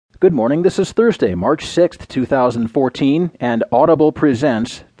Good morning. This is Thursday, March 6th, 2014, and Audible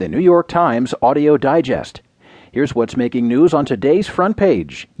presents the New York Times Audio Digest. Here's what's making news on today's front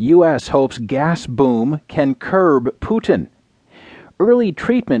page. U.S. hopes gas boom can curb Putin. Early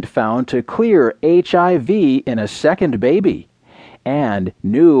treatment found to clear HIV in a second baby. And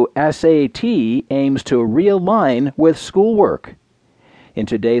new SAT aims to realign with schoolwork. In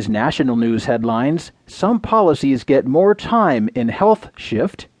today's national news headlines, some policies get more time in health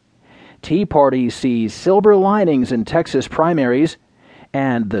shift. Tea Party sees silver linings in Texas primaries,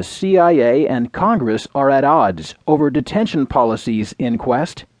 and the CIA and Congress are at odds over detention policies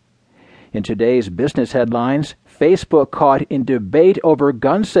inquest. In today's business headlines, Facebook caught in debate over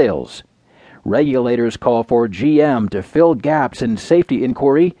gun sales. Regulators call for GM to fill gaps in safety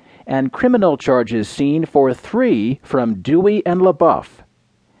inquiry, and criminal charges seen for 3 from Dewey and LaBeouf.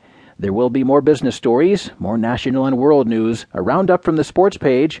 There will be more business stories, more national and world news, a roundup from the sports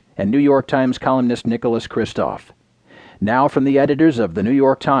page, and New York Times columnist Nicholas Kristof. Now from the editors of the New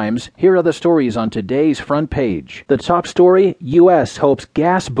York Times, here are the stories on today's front page. The top story, U.S. hopes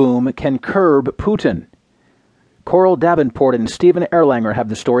gas boom can curb Putin. Coral Davenport and Stephen Erlanger have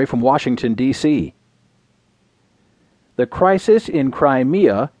the story from Washington, D.C. The crisis in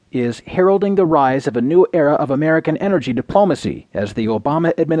Crimea is heralding the rise of a new era of American energy diplomacy as the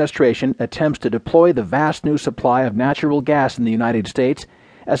Obama administration attempts to deploy the vast new supply of natural gas in the United States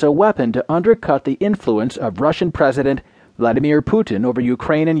as a weapon to undercut the influence of Russian President Vladimir Putin over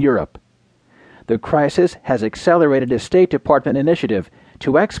Ukraine and Europe. The crisis has accelerated a State Department initiative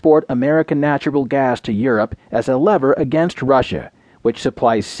to export American natural gas to Europe as a lever against Russia, which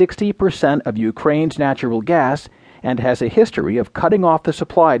supplies 60% of Ukraine's natural gas and has a history of cutting off the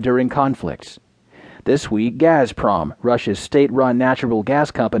supply during conflicts. This week, Gazprom, Russia's state-run natural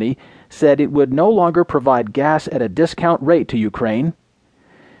gas company, said it would no longer provide gas at a discount rate to Ukraine.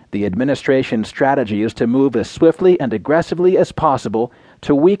 The administration's strategy is to move as swiftly and aggressively as possible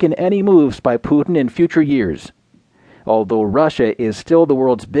to weaken any moves by Putin in future years. Although Russia is still the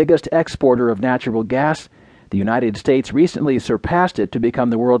world's biggest exporter of natural gas, the United States recently surpassed it to become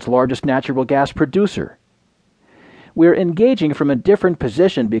the world's largest natural gas producer. We're engaging from a different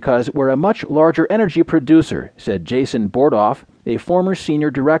position because we're a much larger energy producer, said Jason Bordoff, a former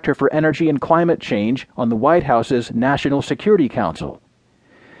senior director for energy and climate change on the White House's National Security Council.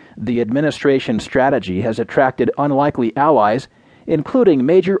 The administration's strategy has attracted unlikely allies, including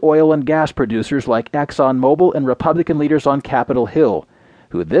major oil and gas producers like ExxonMobil and Republican leaders on Capitol Hill,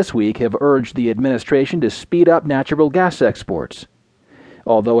 who this week have urged the administration to speed up natural gas exports.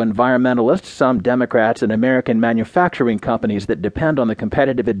 Although environmentalists, some Democrats, and American manufacturing companies that depend on the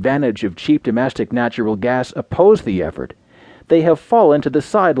competitive advantage of cheap domestic natural gas oppose the effort, they have fallen to the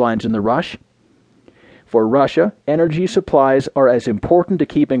sidelines in the rush. For Russia, energy supplies are as important to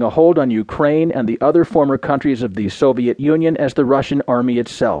keeping a hold on Ukraine and the other former countries of the Soviet Union as the Russian army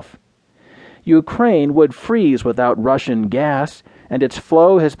itself. Ukraine would freeze without Russian gas, and its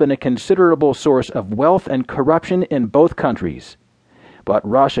flow has been a considerable source of wealth and corruption in both countries. But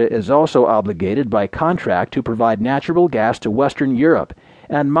Russia is also obligated by contract to provide natural gas to Western Europe,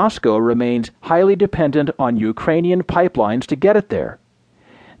 and Moscow remains highly dependent on Ukrainian pipelines to get it there.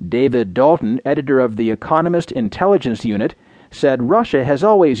 David Dalton, editor of The Economist Intelligence Unit, said Russia has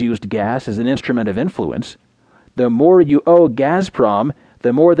always used gas as an instrument of influence. The more you owe Gazprom,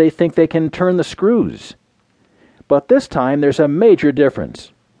 the more they think they can turn the screws. But this time there's a major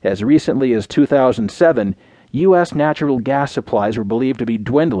difference. As recently as 2007, U.S. natural gas supplies were believed to be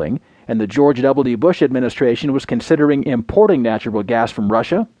dwindling, and the George W. Bush administration was considering importing natural gas from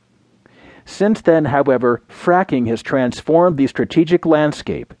Russia. Since then, however, fracking has transformed the strategic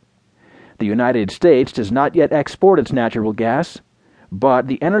landscape. The United States does not yet export its natural gas, but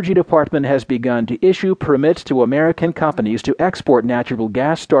the Energy Department has begun to issue permits to American companies to export natural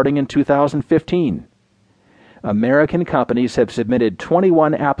gas starting in 2015. American companies have submitted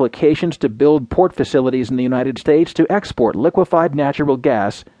 21 applications to build port facilities in the United States to export liquefied natural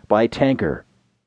gas by tanker.